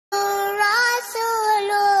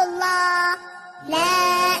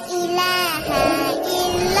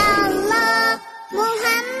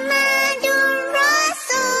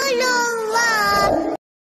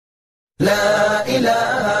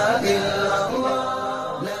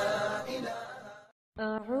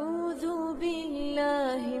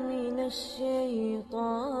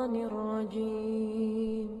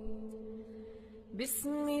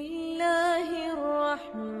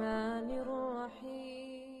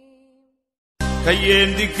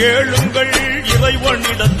கையேந்தி கேளுங்கள்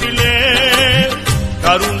இறைவனிடத்திலே,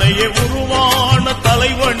 கருணையை உருவான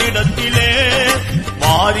தலைவனிடத்திலே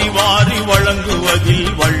வாரி வாரி வழங்குவதில்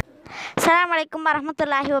அஸ்ஸலாமு அலைக்கும்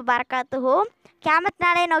வரஹ்மத்துல்லாஹி வபரகாத்துஹு. கியாமத்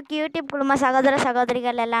நாளை நோக்கி யூடியூப் குழும சகோதர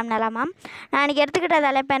சகோதரிகள் எல்லாம் நலமாம். நான் இன்றைக்கி எடுத்துக்கிட்ட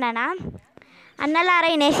தலைப்பு என்னென்னா,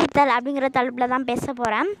 அன்னலாரை நேசித்தல் அப்படிங்கிற தலைப்பில் தான் பேச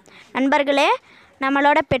போகிறேன். நண்பர்களே,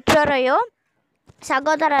 நம்மளோட பெற்றோரையோ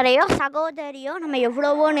சகோதரரையோ சகோதரியோ நம்ம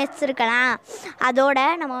எவ்வளவோ நேசிச்சிருக்கலாம். அதோட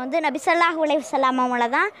நம்ம நபி ஸல்லல்லாஹு அலைஹி வஸல்லம் அவங்கள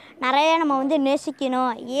தான் நிறைய நம்ம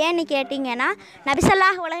நேசிக்கணும். ஏன்னு கேட்டிங்கன்னா, நபி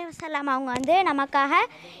ஸல்லல்லாஹு அலைஹி வஸல்லம் அவங்க நமக்காக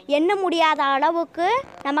எண்ண முடியாத அளவுக்கு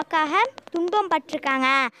நமக்காக துன்பம் பட்டிருக்காங்க.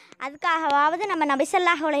 அதுக்காகவாவது நம்ம நபி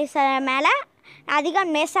ஸல்லல்லாஹு அலைஹி வஸல்லம் மேலே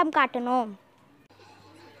அதிகம் நேசம் காட்டணும்.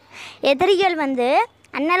 எதிரிகள்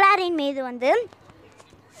அன்னலாரின் மீது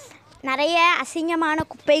நிறைய அசிங்கமான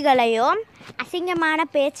குப்பைகளையும் அசிங்கமான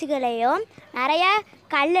பேச்சுகளையும் நிறைய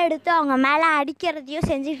கல் எடுத்து அவங்க மேலே அடிக்கிறதையும்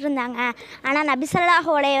செஞ்சுக்கிட்டு இருந்தாங்க. ஆனால் நபி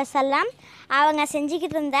ஸல்லல்லாஹு அலைஹி வஸல்லம் அவங்க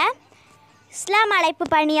செஞ்சுக்கிட்டு இருந்த இஸ்லாம் அழைப்பு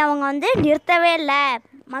பணி அவங்க நிறுத்தவே இல்லை.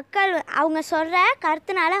 மக்கள் அவங்க சொல்கிற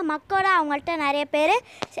கருத்துனால மக்களோட அவங்கள்ட்ட நிறைய பேர்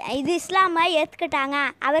இது இஸ்லாமை ஏற்றுக்கிட்டாங்க.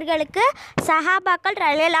 அவர்களுக்கு சஹாபாக்கள்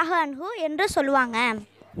ரலியல்லாஹு அன்ஹு என்று சொல்லுவாங்க.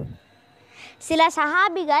 சில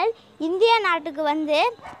சஹாபிகள் இந்திய நாட்டுக்கு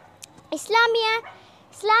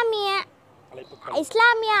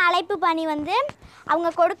இஸ்லாமிய அழைப்பு பணி அவங்க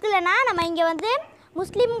கொடுக்கலன்னா நம்ம இங்கே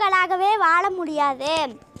முஸ்லீம்களாகவே வாழ முடியாது.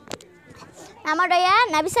 நம்முடைய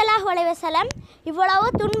நபி ஸல்லல்லாஹு அலைஹி வஸல்லம் இவ்வளவு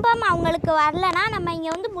துன்பம் அவங்களுக்கு வரலன்னா நம்ம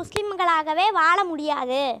இங்கே முஸ்லீம்களாகவே வாழ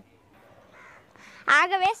முடியாது.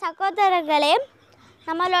 ஆகவே சகோதரர்களே,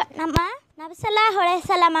 நம்ம நபி ஸல்லல்லாஹு அலைஹி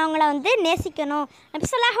வஸல்லம் அவங்கள நேசிக்கணும். நபி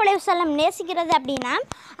ஸல்லல்லாஹு அலைஹி வஸல்லம் நேசிக்கிறது அப்படின்னா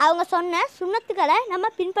அவங்க சொன்ன சுன்னத்துக்களை நம்ம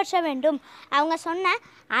பின்பற்ற வேண்டும். அவங்க சொன்ன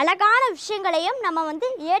அழகான விஷயங்களையும் நம்ம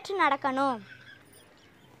ஏற்று நடக்கணும்.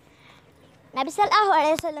 நபி ஸல்லல்லாஹு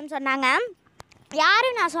அலைஹி வஸல்லம் சொன்னாங்க, யார்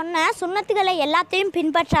நான் சொன்ன சுன்னத்துக்களை எல்லாத்தையும்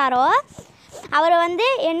பின்பற்றாரோ அவர்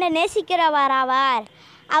என்னை நேசிக்கிறவராவார்.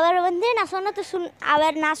 அவர்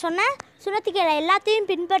நான் சொன்ன சுன்னத்துக்களை எல்லாத்தையும்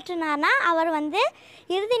பின்பற்றினார்னா அவர்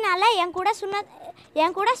இறுதி நாளில் என்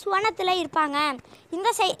கூட சுவனத்தில் இருப்பாங்க. இந்த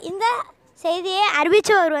செய்தியை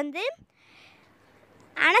அறிவித்தவர்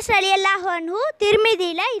அனஸ் ரலியல்லாஹு அன்ஹு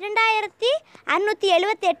திர்மிதியில்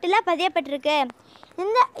 2678 பதியப்பட்டிருக்கு.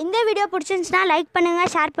 இந்த வீடியோ பிடிச்சிருந்துச்சுன்னா லைக்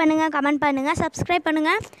பண்ணுங்கள், ஷேர் பண்ணுங்கள், கமெண்ட் பண்ணுங்கள், சப்ஸ்கிரைப்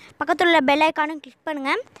பண்ணுங்கள், பக்கத்தில் உள்ள பெல் ஐக்கானும் கிளிக்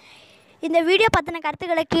பண்ணுங்கள். இந்த வீடியோ பற்றின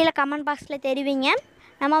கருத்துக்களை கீழே கமெண்ட் பாக்ஸில் தெரிவிங்க.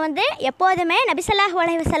 நம்ம எப்போதுமே நபி ஸல்லல்லாஹு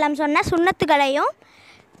அலைஹி வஸல்லம் சொன்ன சுன்னத்துகளையும்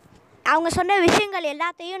அவங்க சொன்ன விஷயங்கள்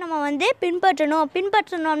எல்லாத்தையும் நம்ம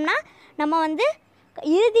பின்பற்றணும்னா நம்ம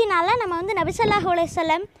இறுதி நாளில் நம்ம நபி ஸல்லல்லாஹு அலைஹி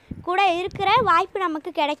வஸல்லம் கூட இருக்கிற வாய்ப்பு நமக்கு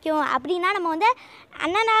கிடைக்கும். அப்படின்னா நம்ம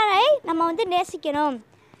அன்னலாரை நம்ம நேசிக்கணும்.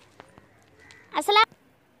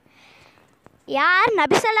 யார்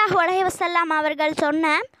நபி ஸல்லல்லாஹு அலைஹி வஸல்லம் அவர்கள் சொன்ன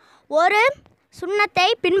ஒரு சுன்னத்தை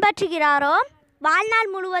பின்பற்றுகிறாரோ, வாழ்நாள்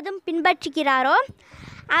முழுவதும் பின்பற்றுகிறாரோ,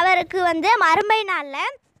 அவருக்கு மறுமை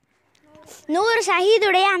நாளில் 100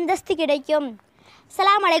 ஷஹீதுடைய அந்தஸ்து கிடைக்கும்.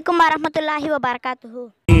 அஸ்ஸலாமு அலைக்கும் வரஹ்மத்துல்லாஹி வபரகாத்துஹு.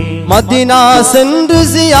 மதீனா சென்று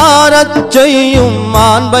ஜியாரத் செய்யும்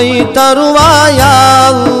மாண்பை தருவாயா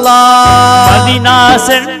அல்லாஹ். மதீனா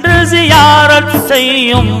சென்று ஜியாரத்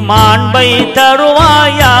செய்யும் மாண்பை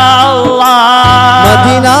தருவாயா அல்லாஹ்.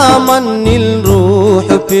 மதீனா மண்ணில்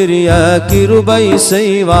ரூஹ் பிரிய கிருபை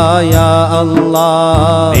செய்வாயா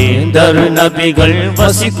அல்லாஹ். வேந்தர் நபிகள்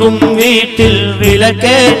வசிக்கும் வீட்டில்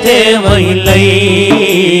விளக்கே தேவையில்லை,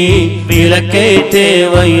 விளக்கே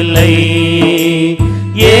தேவையில்லை.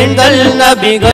 ஏங்கள் நபிகள்